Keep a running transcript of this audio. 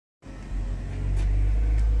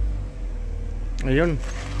Ayun.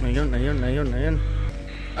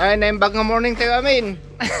 Ay, naimbag nga morning tayo amin.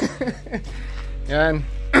 Yan.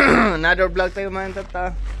 Another vlog tayo mga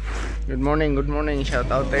tata. Good morning. Shout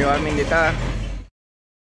out tayo amin dito.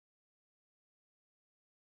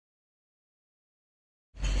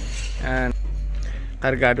 Yan.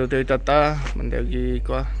 Kargado tayo tata. Mandagi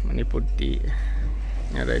ko manipudti.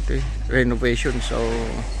 Yan ito renovation. So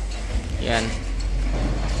yan.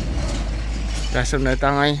 Kasam na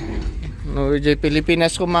tangay. No, di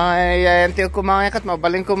Pilipinas ko mga ko mga kat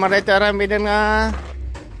mabaling ko marito arami din nga.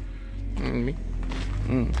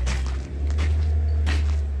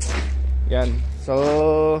 Yan.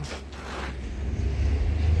 So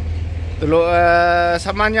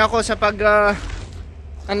samahan niyo ako sa pag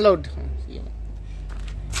unload. Sige.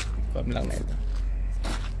 Pam lang na ito.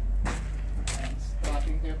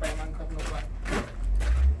 Starting tayo pa man kap no ba.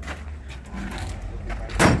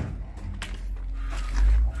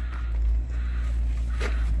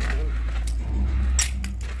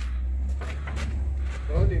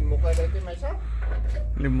 Limukay dito may isa?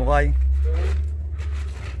 Limukay.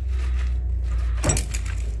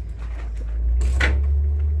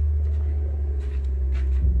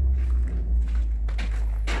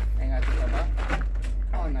 Ay nga ito ba?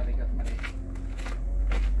 Oo, narigat mali.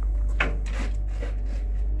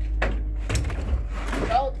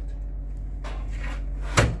 Out!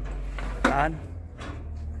 Saan?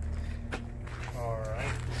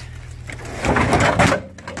 Alright.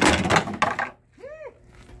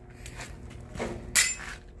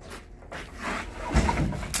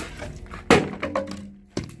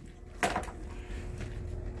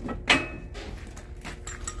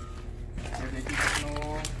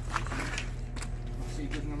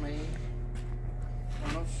 Sigod na may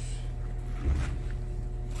anos.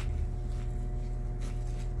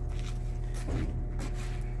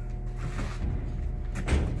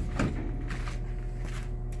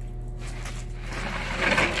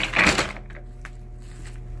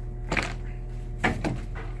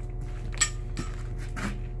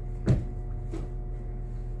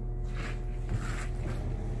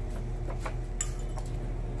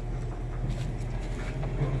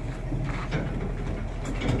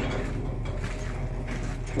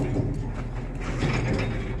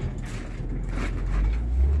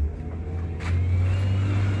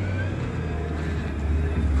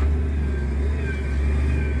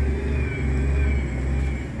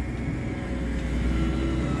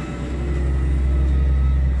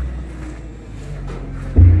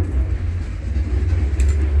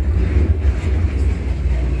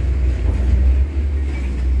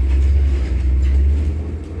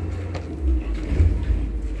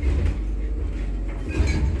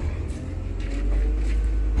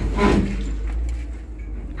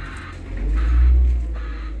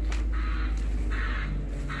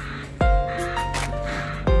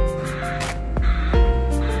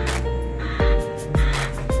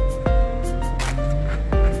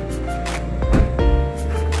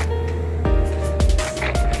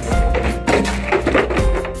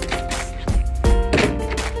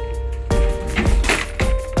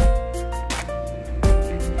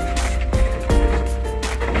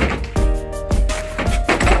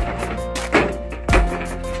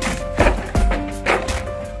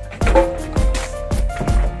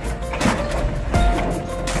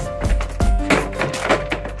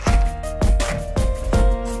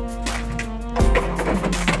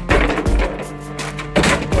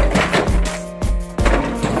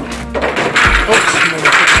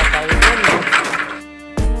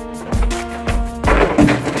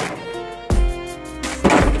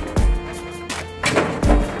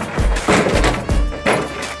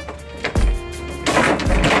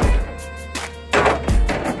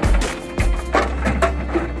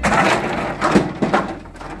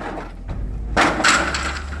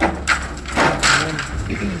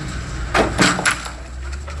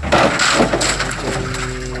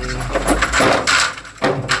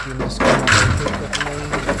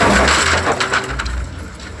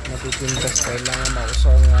 Napipintas kailangan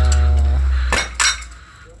mausang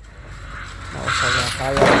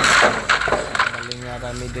kaya maling nga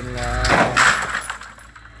rami din nga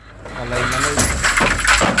kalay manay.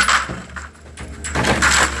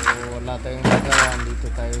 So wala tayong gagawa, dito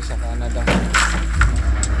tayo sa Canada.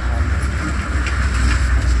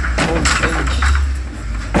 Old stage.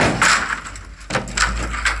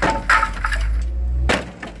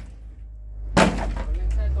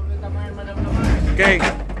 Okay.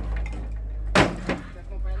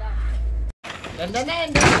 Dandanan.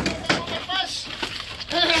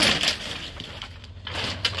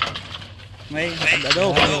 May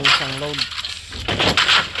isang load.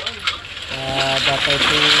 Dapat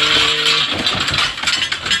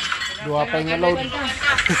Dua pa yung load.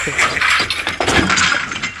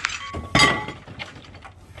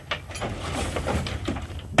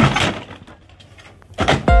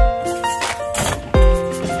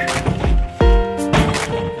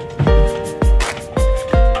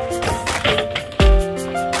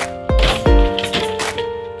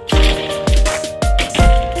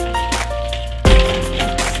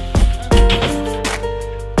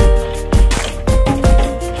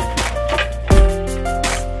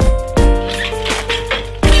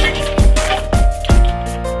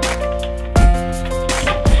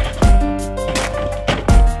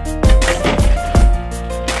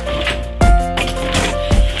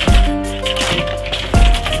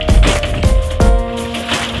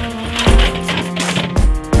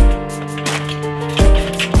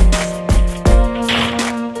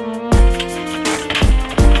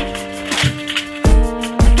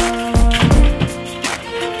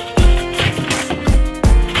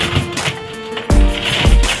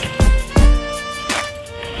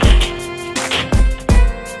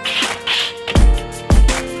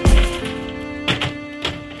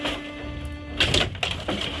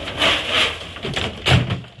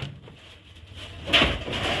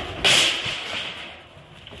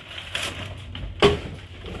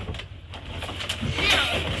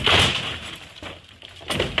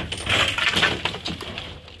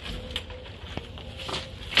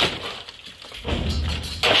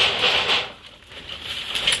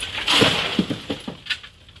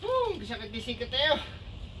 Bisa tayo.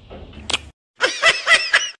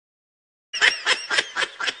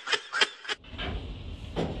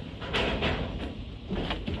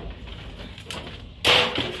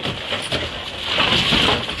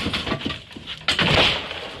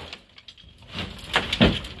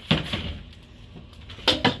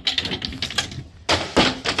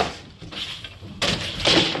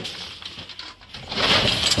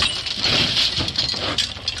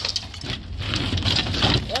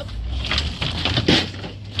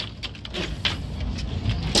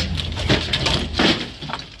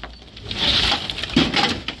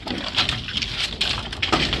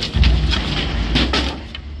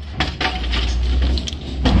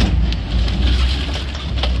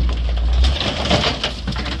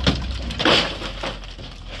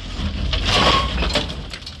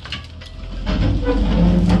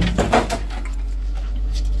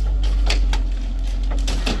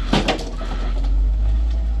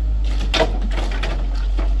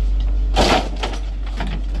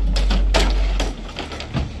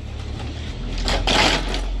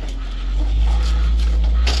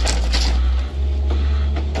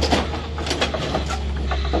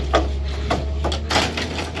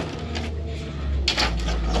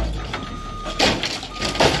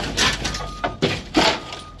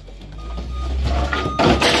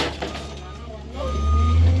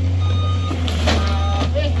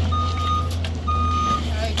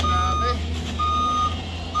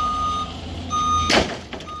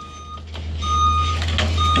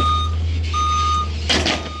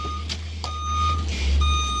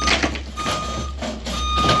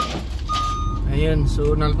 Ayun,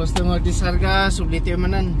 so nalpas na mga disarga, sublit yung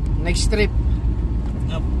manan. Next trip.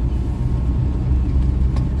 Yep.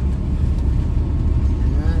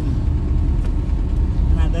 Ayan.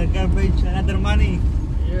 Another garbage, another money.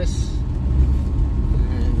 Yes.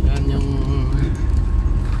 Ayan, yan yung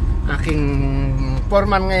aking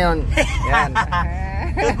foreman ngayon. Yan.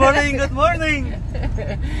 Good morning, good morning.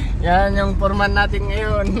 Yan yung foreman natin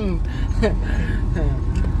ngayon.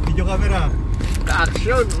 Video camera.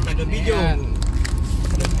 Ka-action. Taga-video.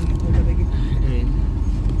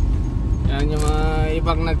 Yan yung mga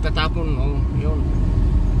ibang nagtatapon. Oh, yun.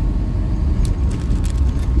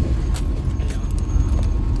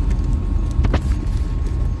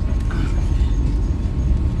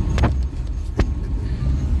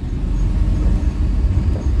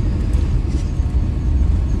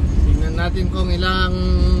 Tingnan natin kung ilang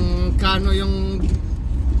kano yung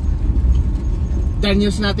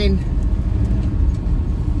danyos natin.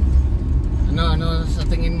 Ano sa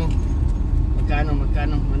tingin mo? Magkano?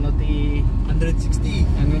 Ano ti 160.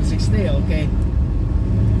 160, okay.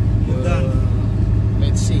 Done.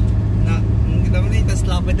 Let's see. Na, kita mo na, tas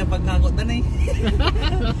lapay na pagkakot na eh.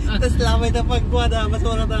 Tas lapay na pagkuha mas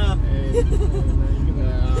wala na.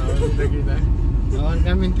 Kita. Awan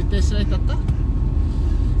kami tites ay tata.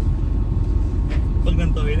 Pag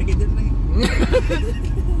nantoy, nakita na eh.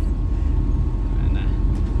 Ana.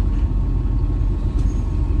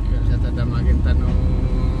 Sa tadamagin tanong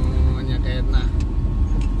niya kahit na.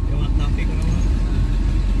 Yung mga topic ko naman.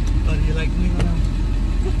 How do you like me na?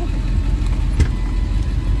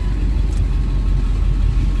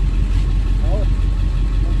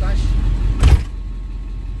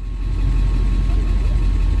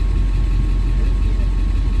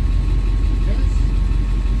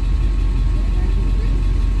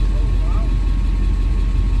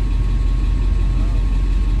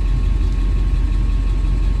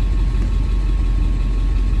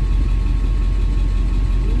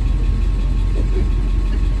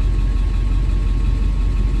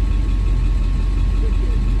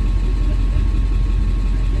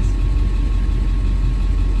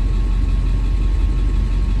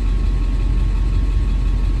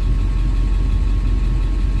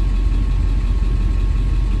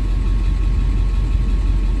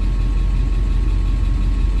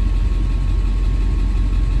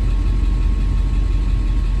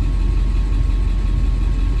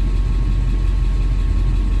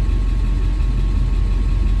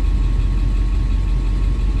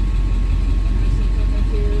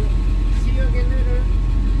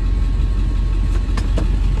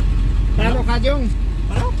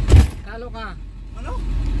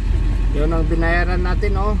 Yun ang binayaran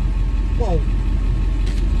natin, oh. Wow.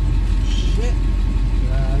 Shit.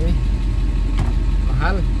 Grabe.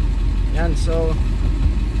 Mahal. Yan, so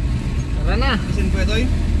tara na. Isin po ito eh.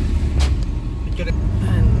 Picture it.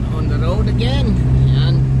 And on the road again.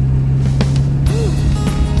 Yan. Woo.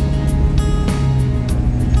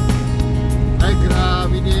 Ay,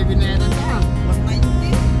 grabe di binayaran ka.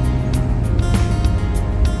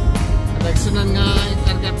 190. Aleksunan nga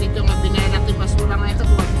itargat dito nga binayaran natin basura nga ito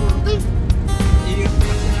 140. Iyon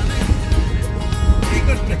pa sila na yan.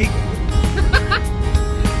 Record break.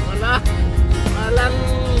 Wala. Walang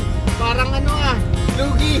parang ano ah.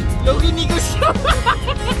 Lugi negosyo.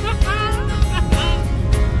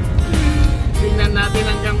 Tingnan natin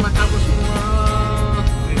hanggang matapos mo.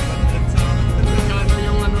 Ano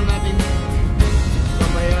yung ano natin.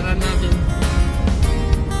 Babayaran natin.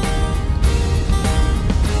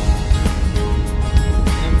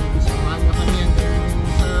 Samahan na kami hanggang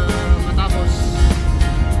sa matapos.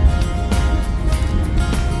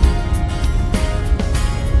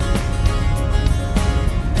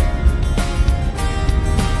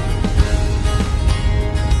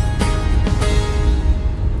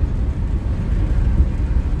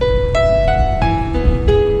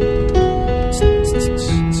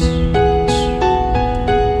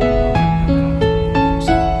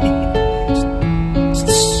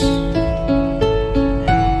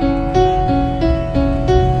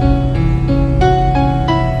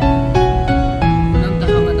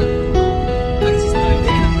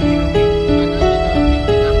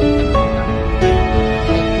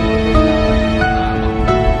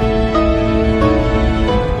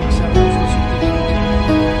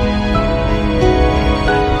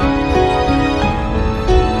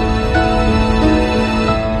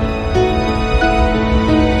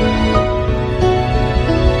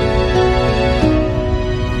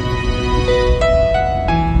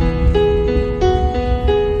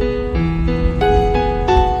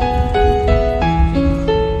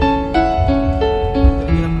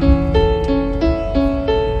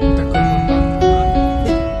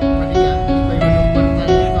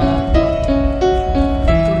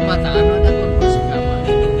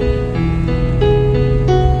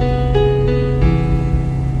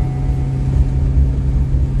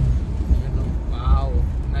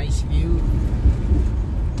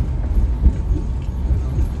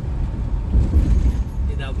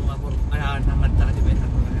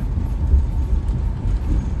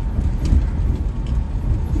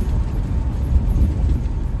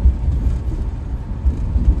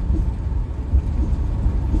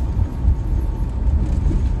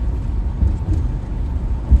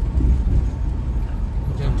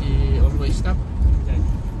 Stop. Yan.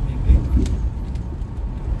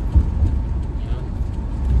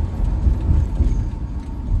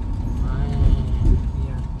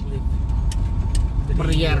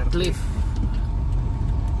 Briar Cliff.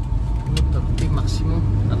 Ito maximum.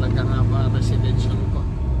 Talaga nga ba residential ko.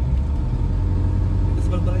 Pintas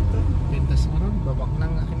pala ito? Pintas mo ron. Babak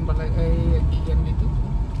ng aking balay ay iyan dito.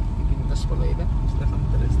 Pintas pala ito.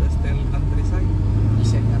 Still countryside.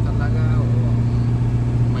 Isip na talaga.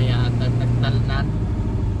 Mayatag nagtalnan.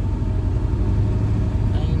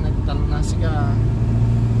 Ay nagtalnas ka.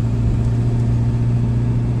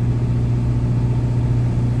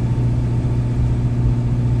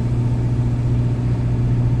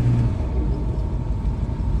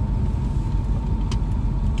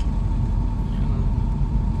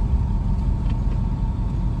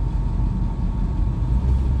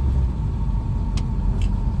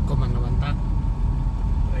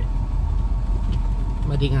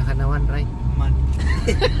 Madi nga kanawan, right? Man.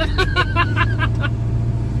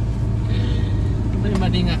 May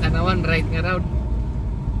madi nga kanawan, right nga road.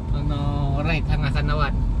 Ano, right nga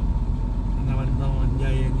kanawan. Kanawan naman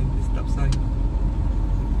jaya yung stop sign.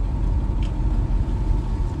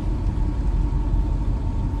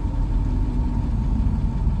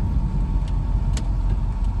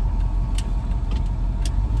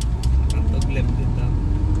 Natog left dito.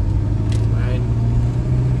 Right.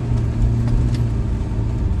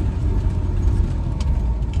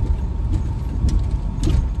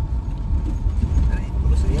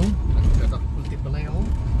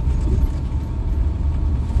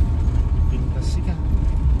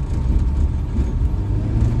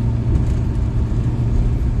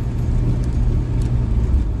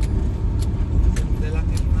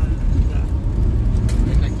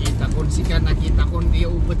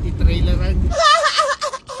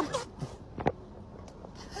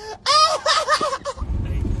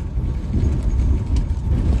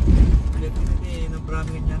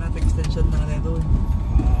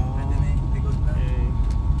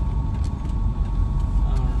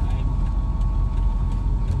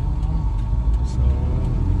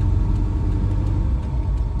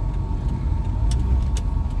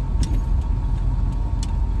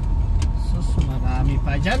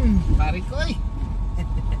 dyan, pare ko eh.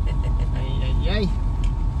 Ay.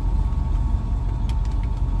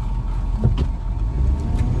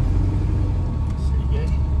 Sige.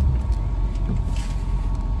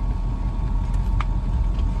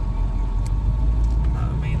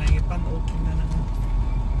 May nangipan, open na lang.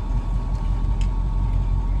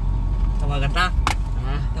 Tawagan ta.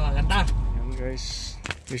 Tawagan ta. Yan guys,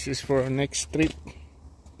 this is for our next trip.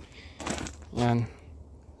 Yan.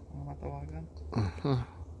 Matawagan.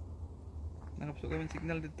 Nakapso kami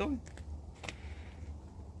signal dito.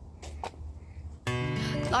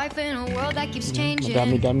 Life in a world that keeps changing.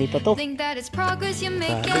 Madami-dami pa to. Think that it's progress you're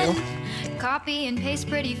making. Copy and paste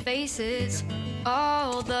pretty faces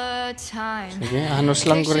all the time. Sige, anos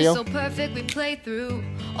lang ko Pictures riyo. so perfect we play through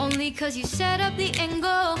only cause you set up the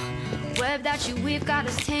angle. Web that you we've got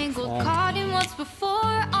us tangled, caught in what's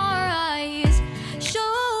before our eyes.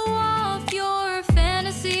 Show off your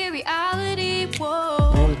fantasy reality.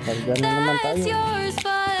 Whoa, Ayun, karga na naman that's tayo. yours,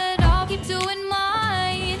 but I'll keep doing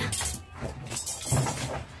mine.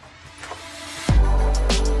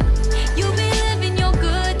 You be living your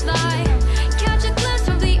good life, catch a glimpse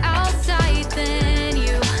from the outside, then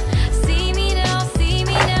you see me now, see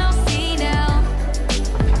me now, see now.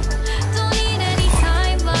 Don't need any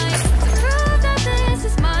timeline to prove that this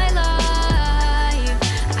is my life.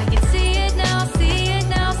 I can see it now, see it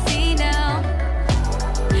now, see now.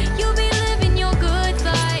 You be living your good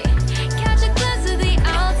life, catch a glimpse of the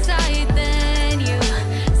outside, then you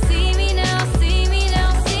see me now, see me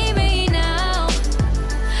now, see me now.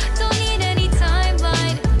 Don't need any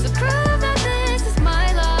timeline to prove that this is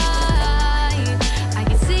my life. I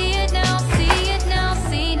can see it now, see it now,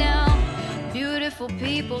 see now. Beautiful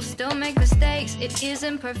people still make mistakes. It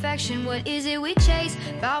isn't perfection, what is it we chase?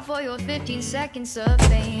 Bow for your 15 seconds of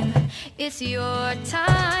fame. It's your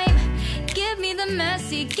time. Give me the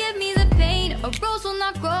messy, give me the pain. A rose will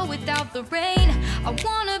not grow without the rain. I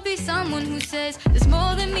wanna be someone who says there's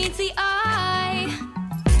more than meets the eye.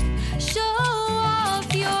 Show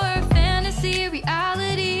off your fantasy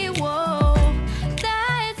reality. Whoa,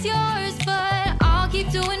 that's yours, but I'll keep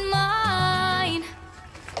doing mine.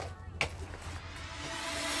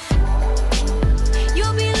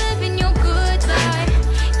 You'll be living your good life,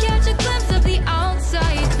 catch a glimpse of the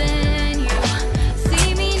outside, then you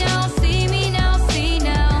see me now, see me now, see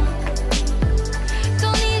now.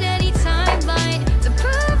 Don't need any timeline to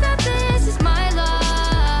prove that this is my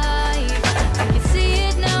life. I can see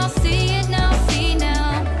it now, see it now, see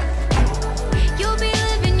now. You'll be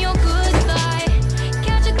living your good life,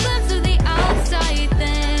 catch a glimpse of the outside,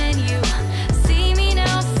 then you see me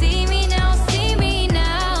now, see me now, see me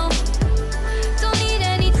now. Don't need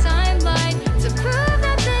any timeline to prove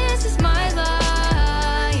that this is my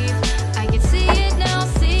life. I can see it now,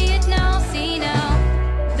 see it now, see now.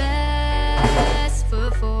 Best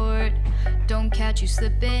foot forward, don't catch you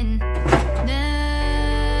slipping.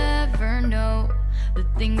 Never know the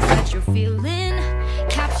things that you're feeling.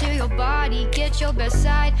 Capture your body, get your best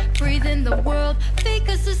side. Breathe in the world, fake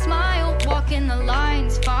us a smile. Walking the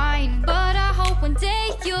lines, fine, but I hope one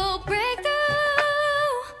day you'll break through.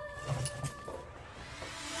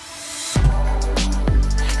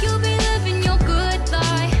 You'll be living your good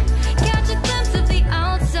life, catch a glimpse of the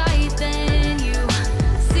outside, then you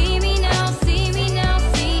see me now, see me now,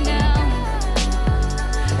 see now.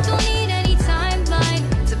 Don't need any timeline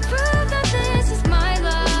to prove that this is my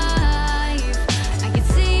life. I can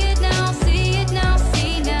see it now, see it now,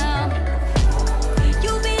 see now.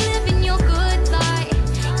 You'll be living your good life,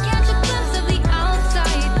 catch a glimpse of the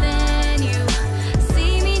outside, then you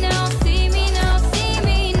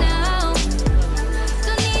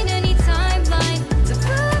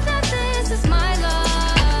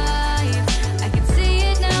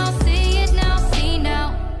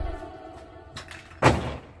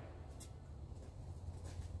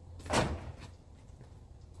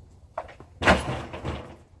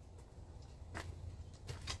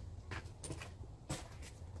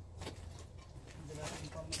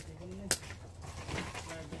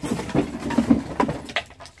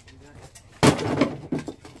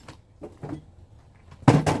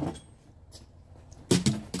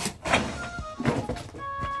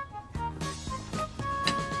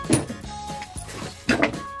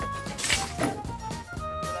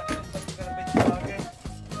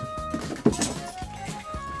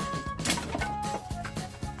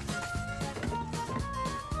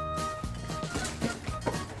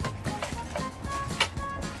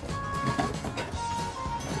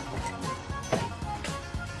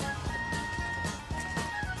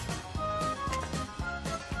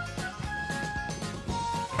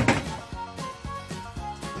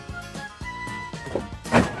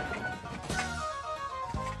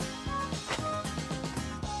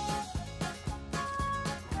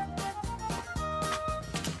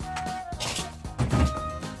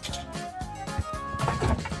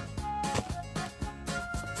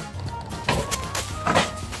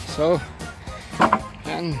So,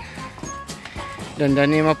 yan.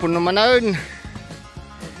 Dandan ni mapuno manaon.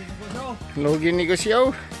 Logi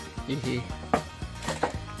negosyo. Hihi.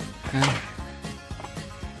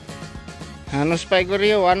 Hanos pa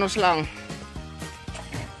iguriyo, hanos lang.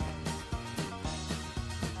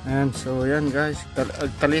 And so yan guys,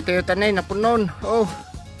 talito yung tanay napunon. Oh.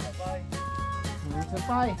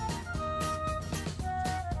 Sabay.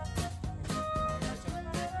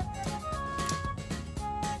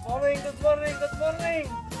 Good morning, good morning.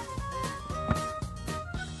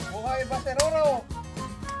 Buhay Baseroro.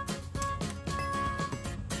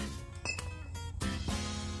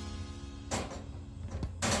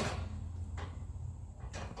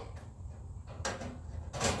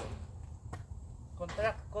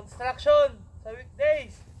 Construction sa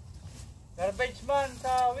weekdays. Garbage man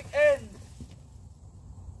sa weekend.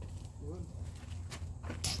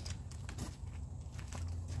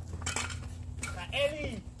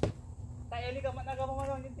 Kaeli ka man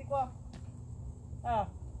nagamanong yung tikwa.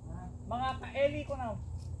 Mga kaeli ko na.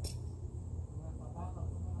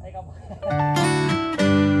 Ay ka ba?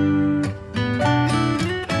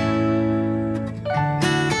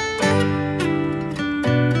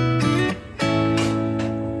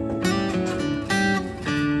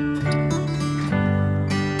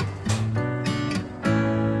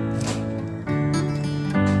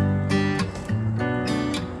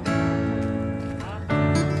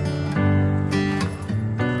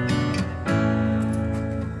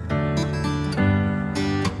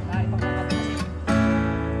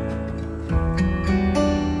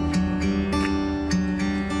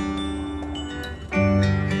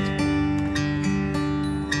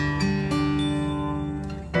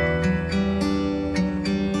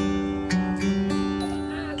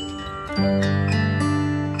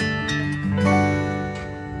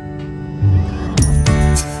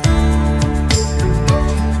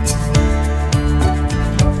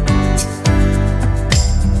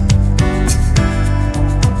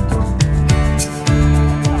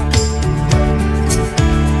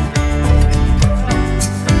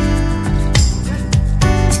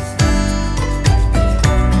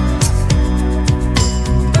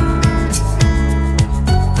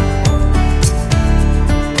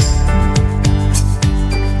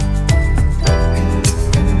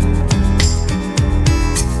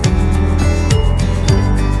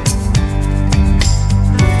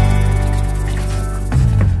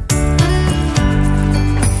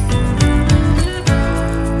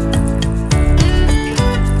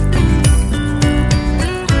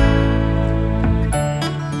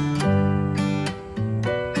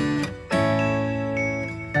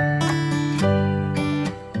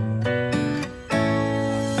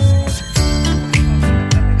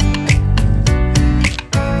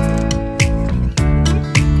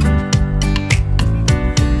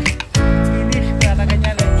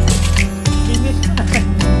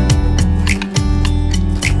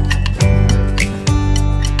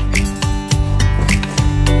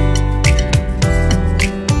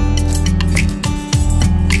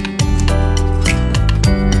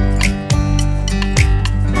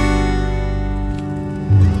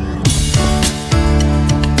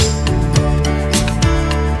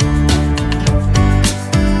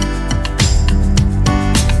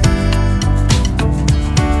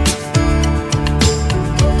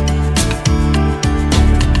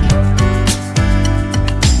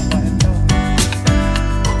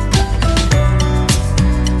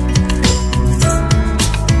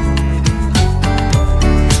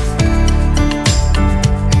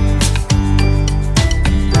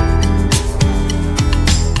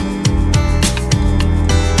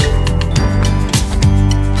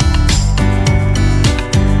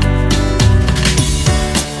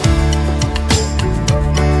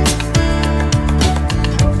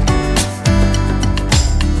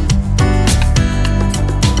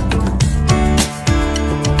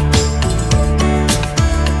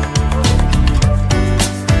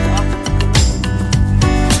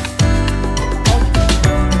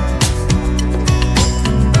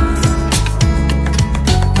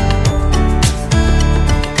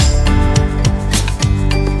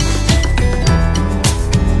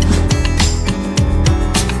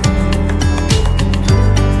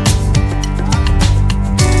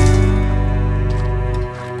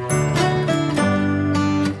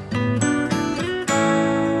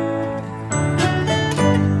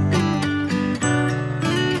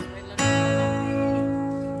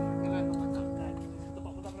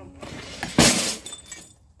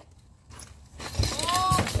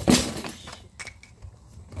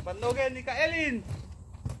 Bandogin ni Kaelin.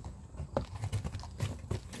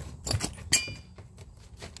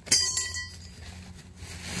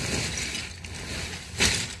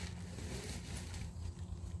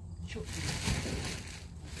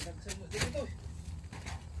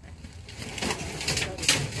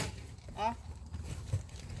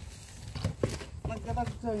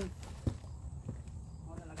 join.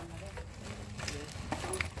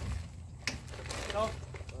 So,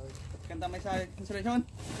 kanta may sa installation.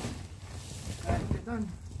 Doon.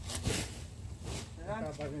 Ayan.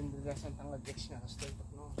 Kabarin nila sa tangag X na start up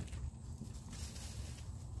no.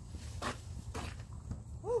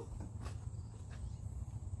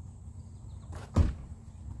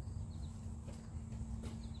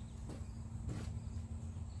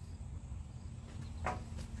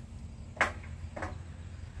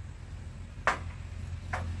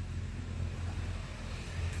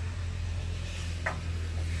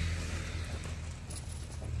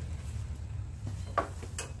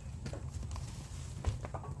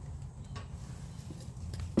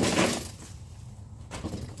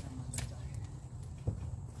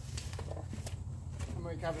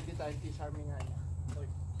 May kabit dito ay tisarming nga.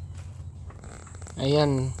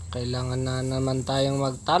 Ayan, kailangan na naman tayong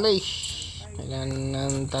magtali. Kailangan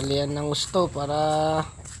ng talian ng gusto para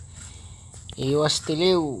iwas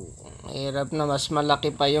tiliw. Hirap na, mas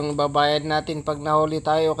malaki pa yung babayad natin pag nahuli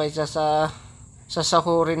tayo kaysa sa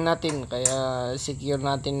sasahurin natin. Kaya secure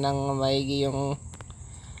natin ng maigi yung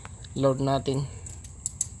load natin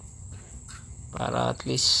para at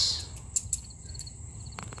least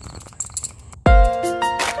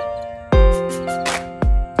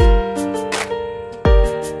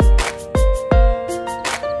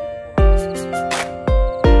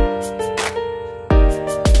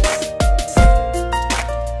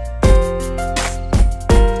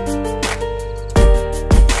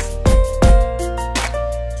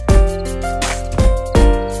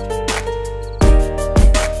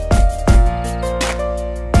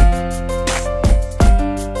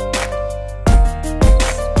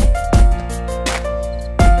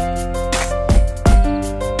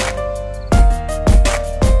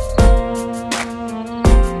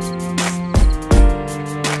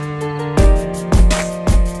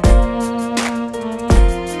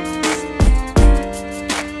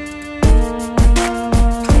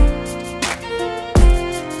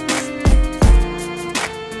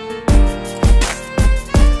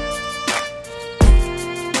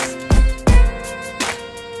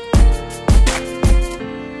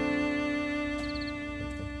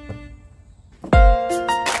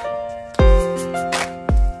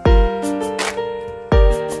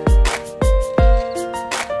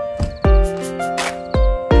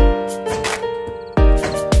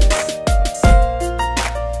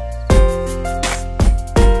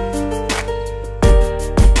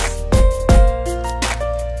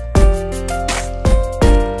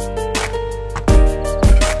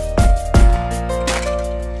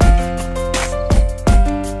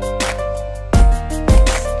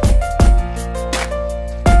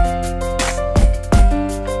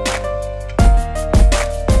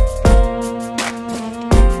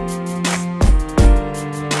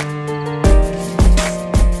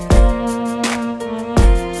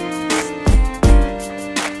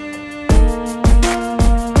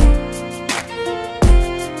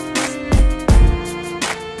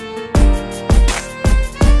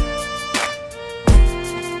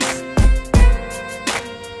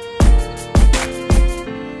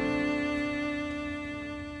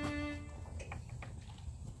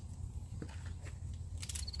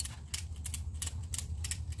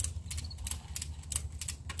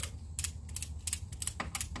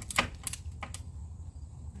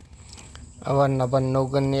awan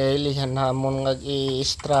nabanugan ni Eli hamon nga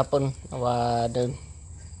i-strapon awadon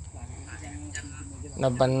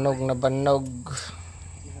nabanog Ginagawa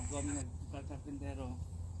mo nagpapintero.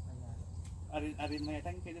 Arin may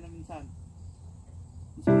atang pwede na minsan.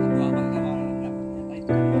 Minsan nagwabang na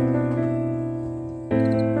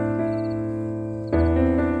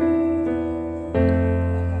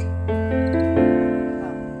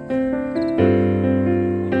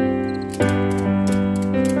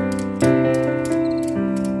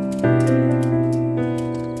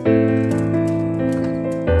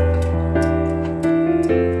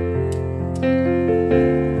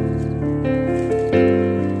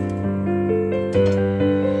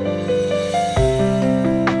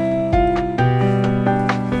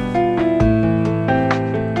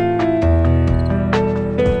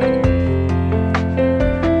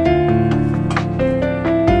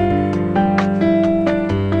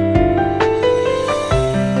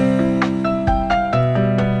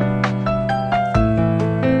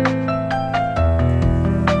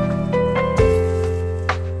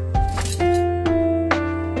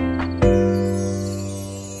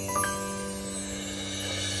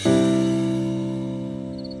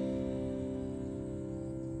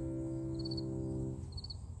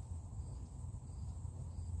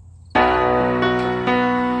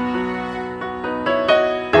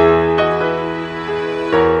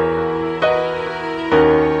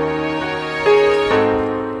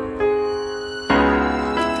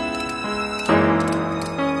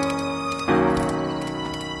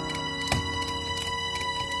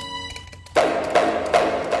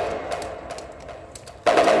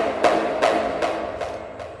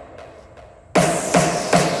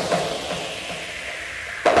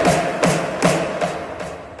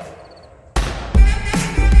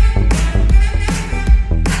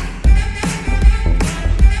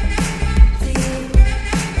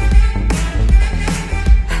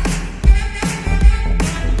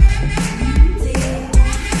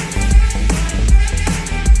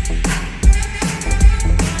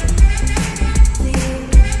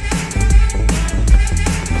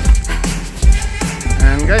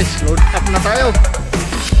na tayo.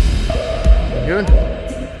 Yun.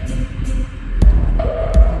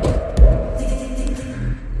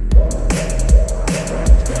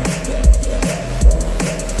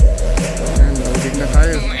 Ayan, loading na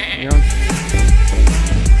tayo. Yun.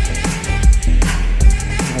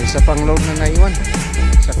 May isa pang load na naiwan.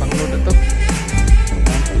 Isa pang load na to.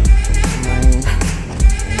 May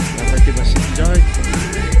dapat diba si Joy.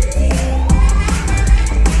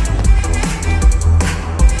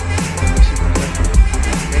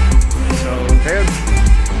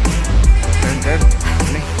 Container.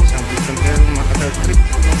 Ini sampai container maka trip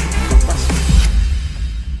lepas.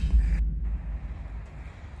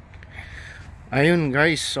 Ayun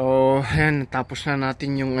guys, so ayan, tapos na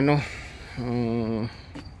natin yung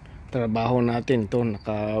trabaho natin. To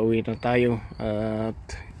nakauwi na tayo at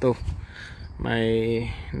ito may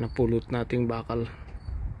napulot nating bakal.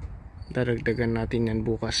 Daragdagan natin yan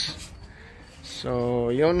bukas.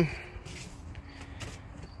 So yun,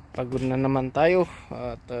 pagod na naman tayo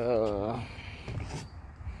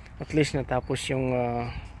at least natapos yung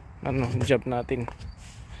job natin.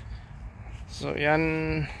 So yan,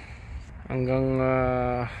 hanggang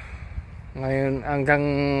ngayon,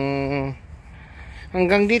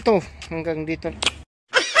 hanggang dito.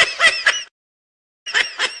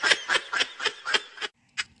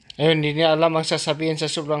 Ayun, hindi niya alam ang sasabihin sa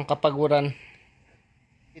sobrang kapaguran.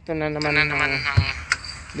 Ito na naman ang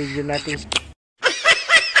video natin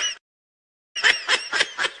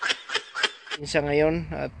sa ngayon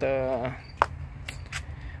at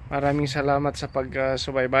maraming salamat sa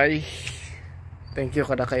pagsubaybay. Thank you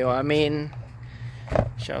kada kayo amin.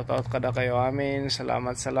 Shoutout kada kayo amin.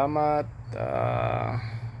 Salamat.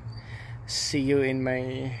 See you in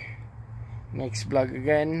my next vlog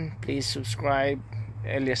again. Please subscribe.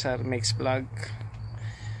 Eliasar Makes Vlog.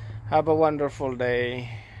 Have a wonderful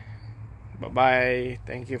day. Bye bye.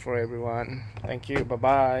 Thank you for everyone. Thank you. Bye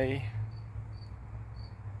bye.